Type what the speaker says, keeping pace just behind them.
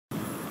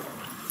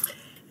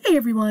Hey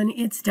everyone,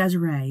 it's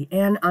Desiree,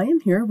 and I am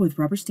here with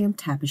Rubber Stamp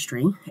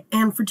Tapestry,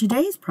 and for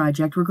today's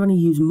project we're going to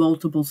use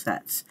multiple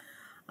sets,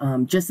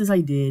 just as I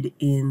did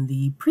in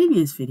the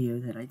previous video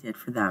that I did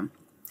for them.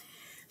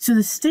 So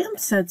the stamp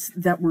sets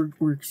that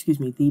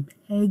the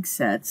peg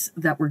sets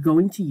that we're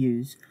going to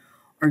use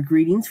are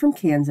Greetings from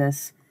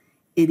Kansas,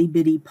 Itty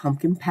Bitty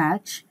Pumpkin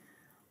Patch,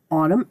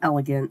 Autumn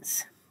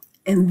Elegance,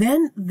 and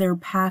then their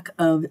pack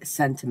of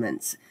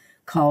sentiments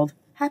called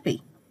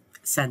Happy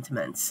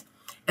Sentiments.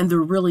 And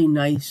they're really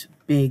nice,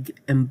 big,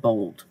 and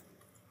bold.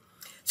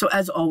 So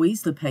as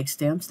always, the peg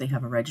stamps, they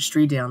have a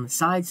registry down the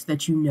side so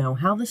that you know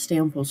how the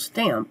stamp will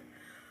stamp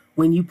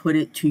when you put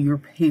it to your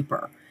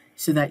paper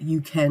so that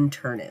you can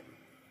turn it.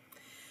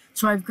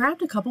 So I've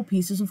grabbed a couple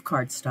pieces of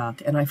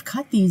cardstock and I've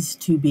cut these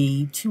to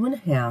be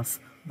 2.5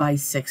 by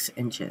 6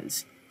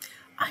 inches.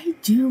 I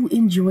do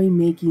enjoy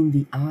making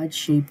the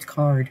odd-shaped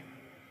card.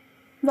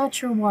 Not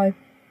sure why.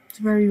 It's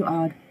very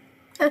odd.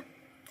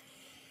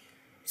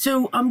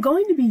 So I'm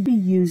going to be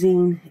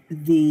using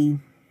the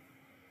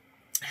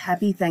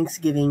Happy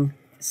Thanksgiving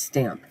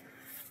stamp.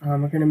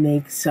 We're going to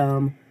make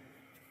some,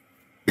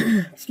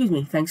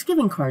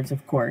 Thanksgiving cards,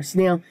 of course.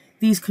 Now,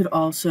 these could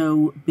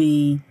also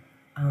be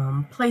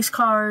place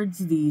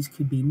cards. These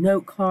could be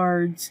note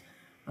cards.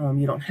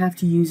 You don't have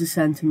to use a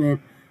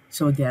sentiment.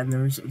 So again,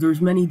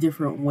 there's many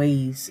different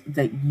ways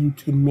that you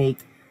can make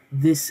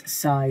this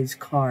size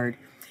card.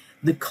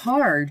 The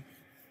card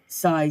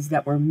size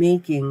that we're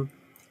making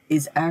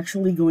is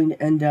actually going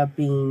to end up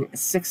being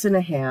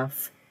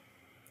 6.5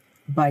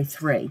 by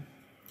 3.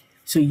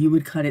 So you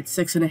would cut it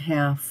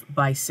 6.5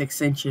 by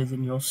 6 inches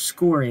and you'll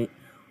score it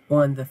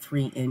on the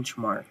 3-inch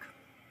mark.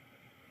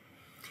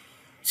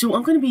 So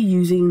I'm going to be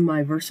using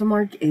my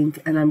Versamark ink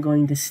and I'm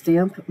going to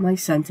stamp my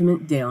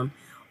sentiment down.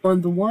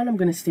 On the one, I'm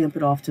going to stamp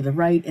it off to the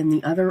right, and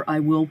the other,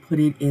 I will put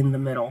it in the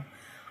middle.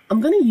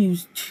 I'm going to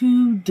use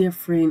two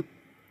different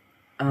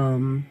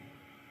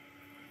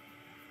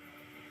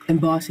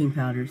embossing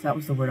powders. That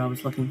was the word I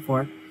was looking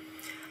for.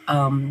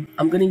 I'm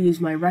going to use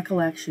my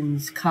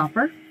Recollections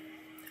Copper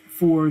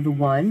for the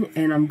one,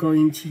 and I'm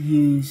going to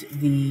use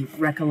the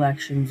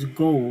Recollections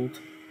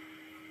Gold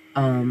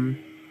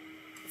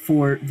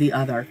for the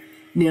other.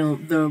 Now,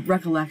 the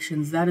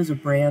Recollections, that is a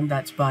brand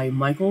that's by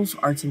Michael's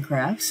Arts and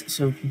Crafts,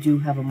 so if you do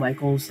have a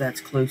Michael's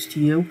that's close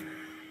to you,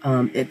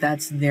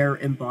 that's their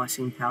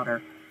embossing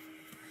powder.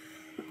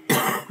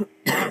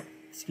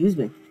 Excuse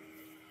me.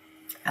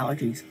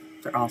 Allergies.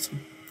 They're awesome.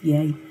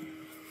 Yay.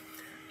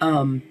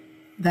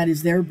 That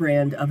is their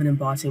brand of an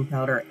embossing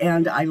powder,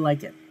 and I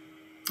like it.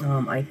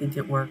 I think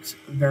it works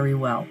very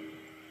well.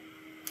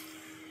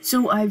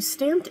 So I've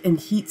stamped and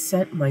heat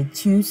set my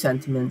two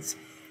sentiments,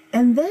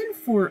 and then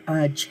for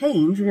a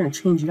change, we're going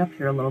to change it up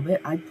here a little bit,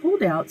 I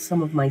pulled out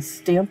some of my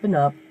Stampin'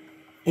 Up!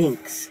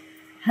 Inks.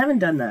 Haven't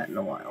done that in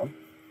a while,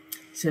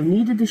 so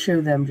needed to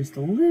show them just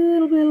a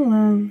little bit of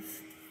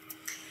love.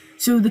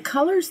 So the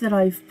colors that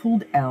I've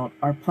pulled out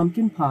are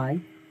Pumpkin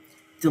Pie,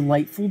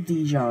 Delightful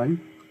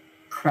Dijon,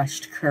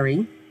 Crushed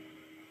Curry,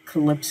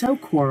 Calypso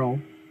Coral,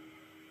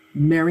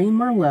 Merry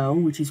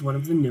Merlot, which is one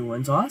of the new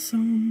ones,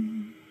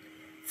 awesome,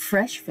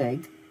 Fresh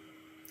Fig,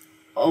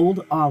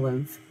 Old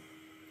Olive,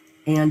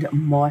 and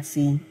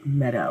Mossy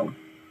Meadow.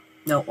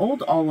 Now,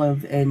 Old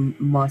Olive and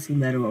Mossy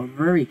Meadow are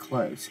very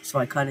close, so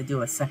I kind of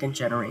do a second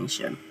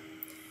generation.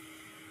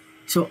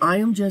 So I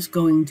am just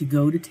going to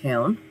go to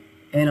town,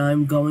 and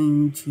I'm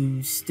going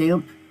to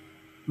stamp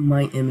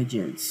my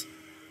images.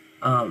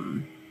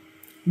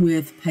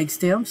 With peg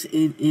stamps,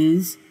 it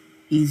is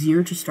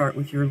easier to start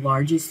with your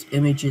largest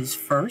images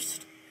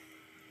first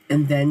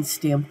and then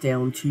stamp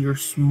down to your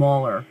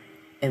smaller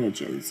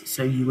images.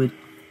 So you would,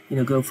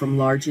 go from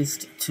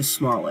largest to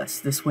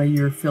smallest. This way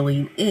you're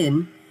filling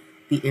in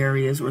the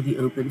areas or the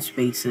open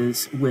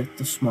spaces with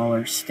the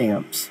smaller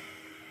stamps.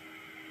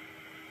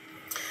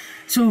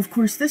 So of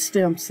course this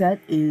stamp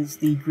set is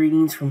the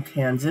Greetings from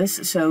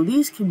Kansas. So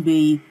these can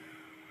be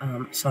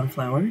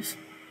sunflowers.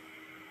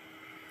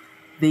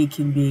 They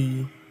can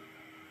be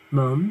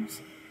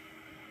mums,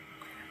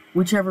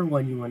 whichever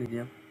one you want to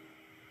do.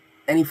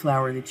 Any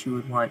flower that you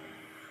would want.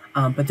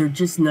 But they're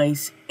just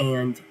nice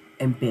and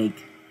big.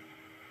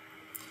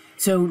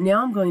 So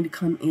now I'm going to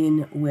come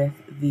in with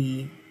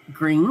the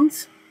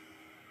greens,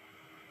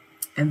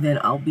 and then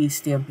I'll be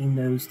stamping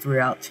those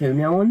throughout too.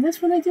 Now on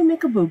this one I do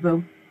make a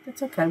boo-boo.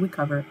 That's okay, we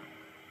cover it.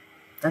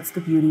 That's the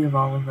beauty of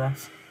all of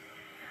this.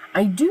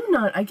 I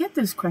get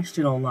this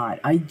question a lot.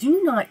 I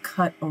do not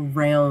cut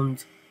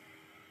around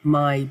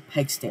my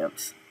peg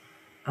stamps.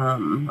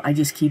 I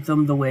just keep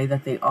them the way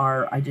that they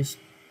are. I just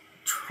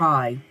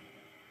try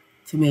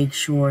to make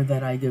sure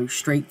that I go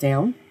straight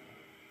down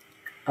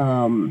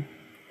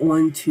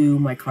onto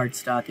my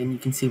cardstock, and you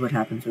can see what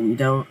happens when you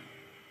don't.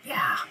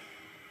 Yeah.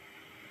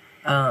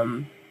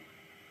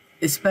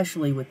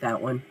 Especially with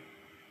that one.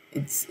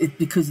 It's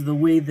because of the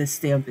way the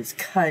stamp is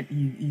cut,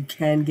 you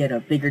can get a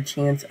bigger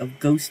chance of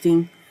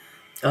ghosting.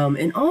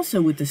 And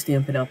also with the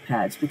Stampin' Up!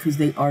 Pads, because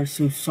they are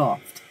so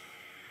soft.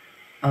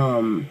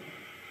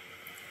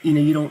 you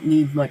know, you don't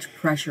need much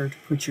pressure to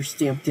put your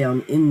stamp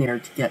down in there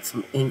to get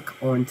some ink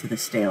onto the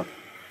stamp.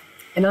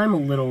 And I'm a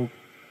little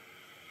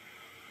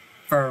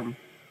firm.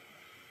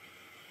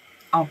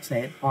 I'll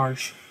say it,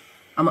 harsh.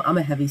 I'm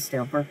a heavy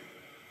stamper.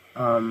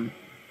 I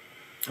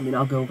mean,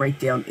 I'll go right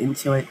down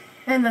into it,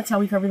 and that's how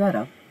we cover that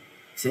up.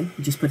 See,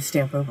 we just put a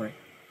stamp over it.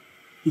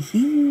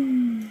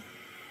 Hee-hee.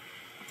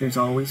 There's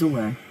always a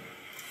way.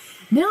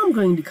 Now I'm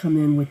going to come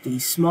in with the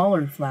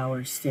smaller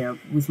flower stamp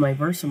with my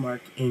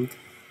Versamark ink,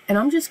 and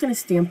I'm just going to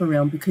stamp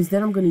around because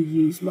then I'm going to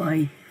use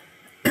my,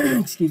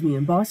 excuse me,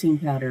 embossing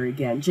powder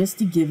again, just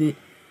to give it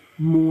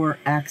more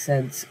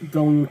accents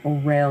going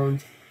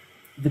around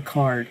the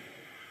card.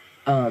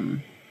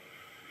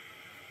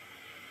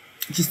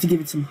 Just to give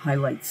it some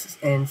highlights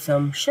and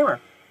some shimmer.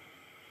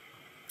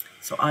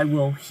 So I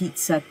will heat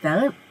set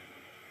that,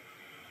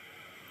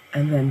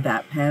 and then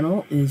that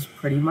panel is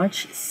pretty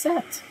much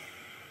set.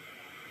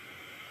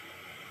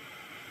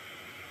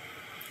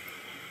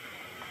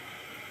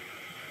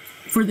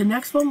 For the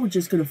next one, we're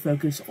just going to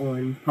focus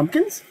on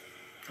pumpkins,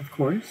 of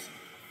course.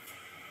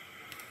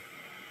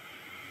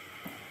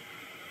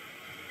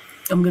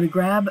 I'm going to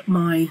grab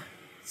my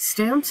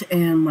stamps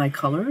and my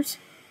colors.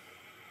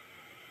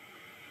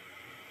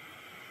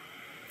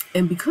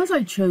 And because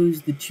I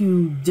chose the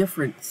two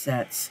different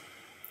sets,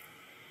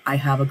 I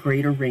have a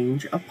greater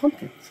range of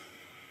pumpkins.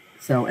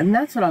 So, and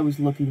that's what I was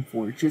looking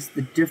for, just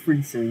the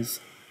differences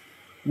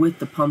with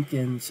the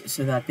pumpkins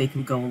so that they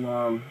can go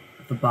along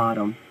the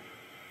bottom.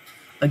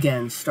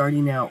 Again,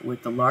 starting out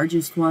with the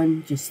largest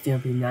one, just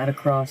stamping that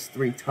across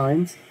 3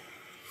 times.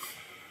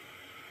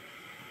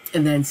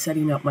 And then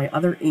setting up my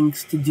other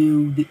inks to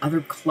do the other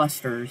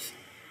clusters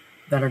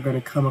that are going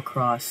to come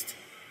across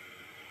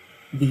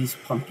these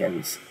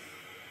pumpkins.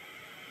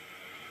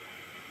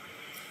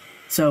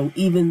 So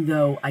even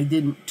though I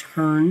didn't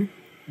turn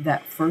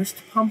that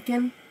first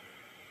pumpkin,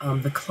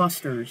 the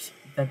clusters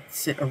that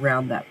sit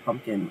around that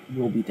pumpkin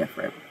will be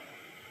different.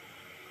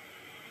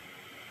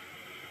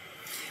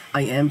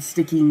 I am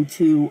sticking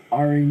to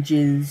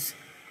oranges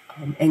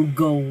and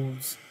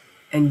golds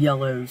and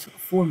yellows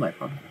for my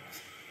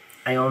pumpkins.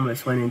 I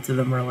almost went into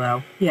the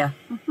Merlot. Yeah.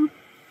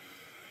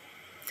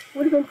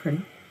 Would have been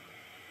pretty,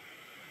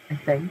 I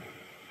think.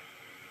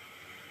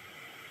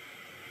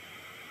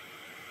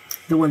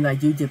 The one that I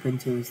do dip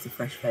into is the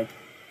fresh fig.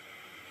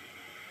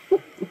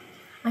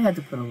 I had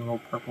to put a little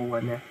purple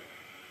one there.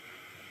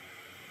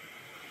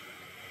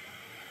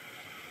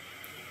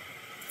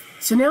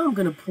 So now I'm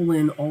going to pull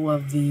in all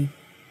of the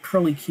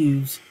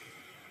curlicues,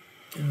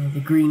 the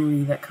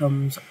greenery that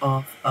comes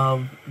off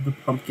of the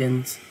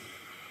pumpkins,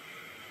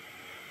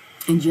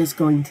 and just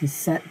going to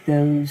set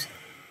those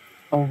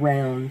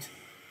around.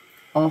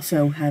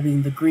 Also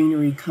having the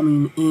greenery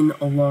coming in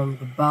along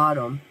the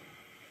bottom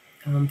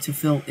to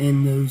fill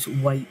in those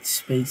white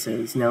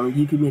spaces. Now,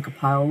 you could make a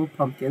pile of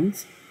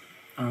pumpkins,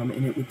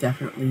 and it would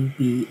definitely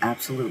be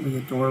absolutely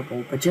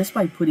adorable. But just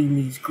by putting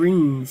these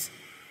greens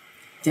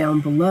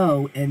down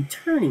below and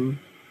turning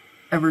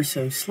ever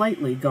so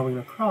slightly going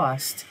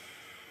across,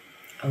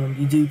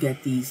 you do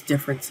get these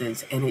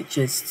differences, and it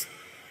just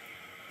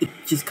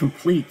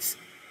completes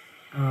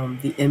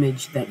the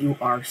image that you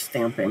are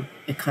stamping.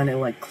 It kind of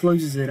like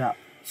closes it up,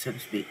 so to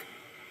speak.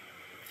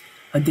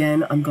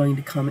 Again, I'm going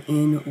to come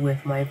in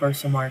with my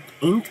Versamark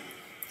ink,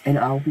 and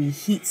I'll be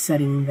heat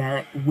setting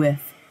that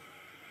with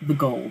the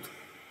gold.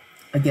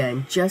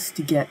 Again, just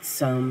to get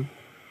some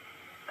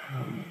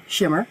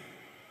shimmer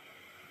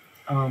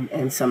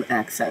and some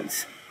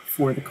accents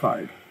for the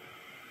card.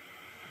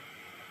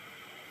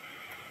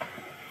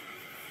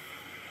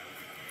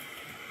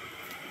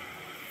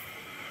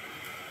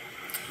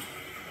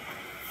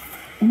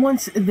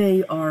 Once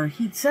they are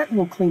heat set,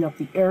 we'll clean up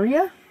the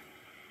area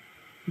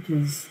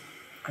because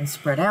I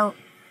spread out.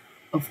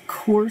 Of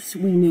course,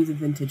 we knew the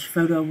vintage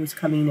photo was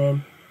coming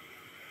in.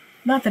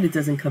 Not that it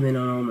doesn't come in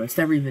on almost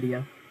every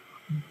video,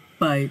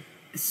 but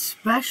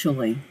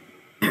especially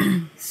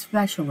in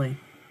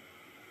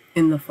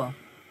the fall,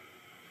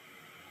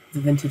 the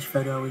vintage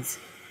photo is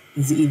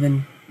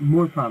even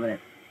more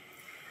prominent.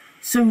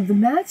 So the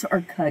mats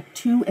are cut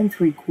 2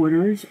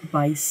 3/4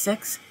 by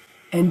 6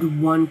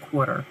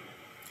 1/4.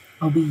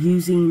 I'll be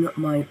using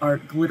my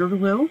art glitter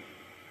glue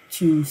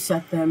to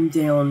set them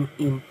down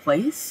in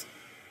place.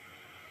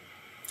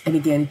 And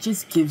again, it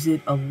just gives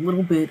it a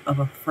little bit of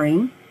a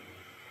frame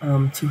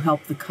to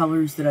help the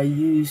colors that I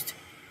used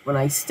when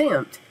I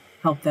stamped,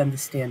 help them to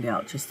stand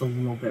out just a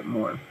little bit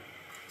more.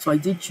 So I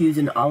did choose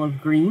an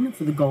olive green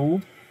for the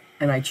gold,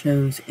 and I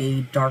chose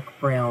a dark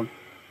brown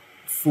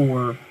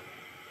for,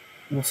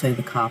 we'll say,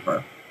 the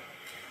copper.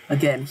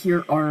 Again,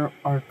 here are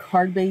our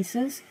card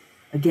bases.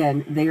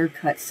 Again, they are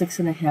cut 6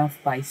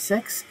 1/2 by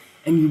 6,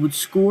 and you would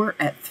score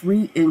at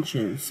 3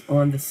 inches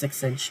on the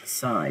 6-inch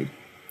side.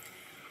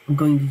 I'm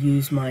going to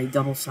use my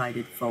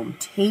double-sided foam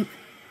tape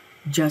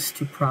just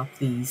to prop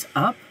these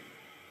up.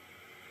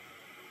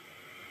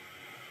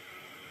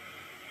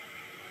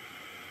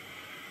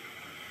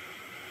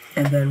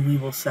 And then we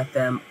will set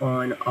them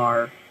on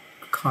our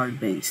card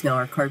base. Now,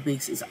 our card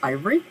base is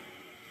ivory,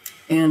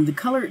 and the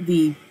color,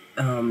 the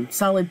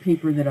solid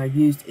paper that I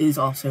used is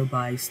also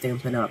by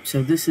Stampin' Up.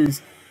 So this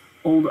is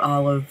Old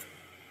Olive,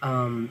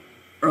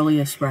 Early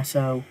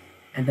Espresso,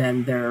 and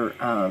then their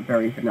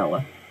Berry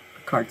Vanilla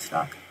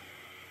cardstock.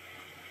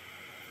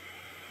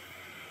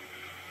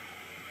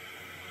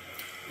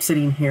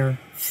 Sitting here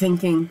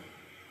thinking,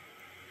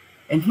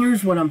 and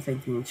here's what I'm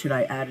thinking. Should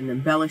I add an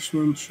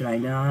embellishment? Should I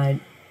not?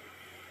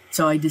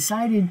 So I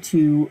decided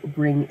to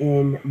bring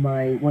in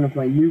one of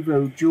my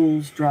Nouveau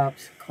Jewels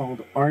drops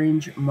called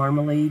Orange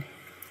Marmalade,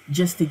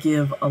 just to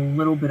give a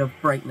little bit of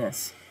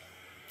brightness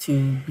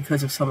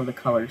because of some of the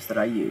colors that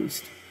I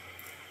used.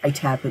 I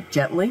tap it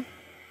gently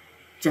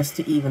just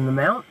to even them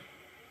out,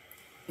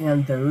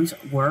 and those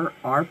were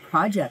our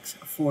projects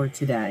for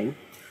today.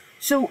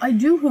 So I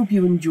do hope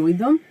you enjoyed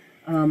them.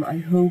 I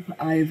hope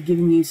I've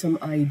given you some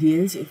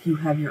ideas if you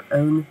have your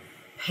own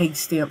peg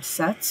stamp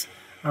sets,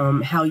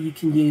 how you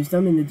can use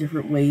them in the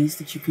different ways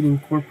that you can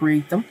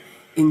incorporate them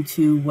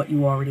into what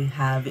you already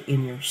have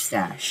in your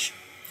stash.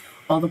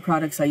 All the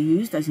products I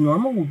used as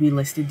normal will be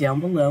listed down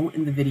below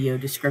in the video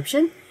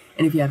description.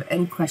 And if you have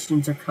any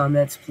questions or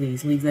comments,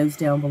 please leave those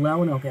down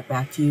below and I'll get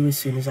back to you as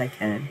soon as I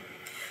can.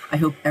 I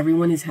hope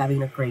everyone is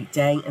having a great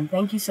day, and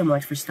thank you so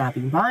much for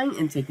stopping by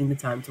and taking the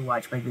time to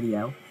watch my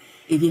video.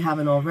 If you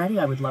haven't already,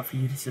 I would love for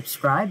you to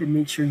subscribe and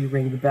make sure you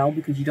ring the bell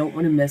because you don't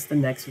want to miss the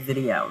next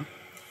video.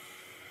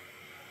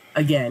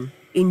 Again,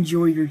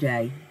 enjoy your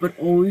day, but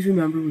always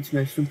remember what's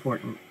most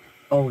important.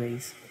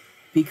 Always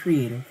be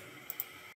creative.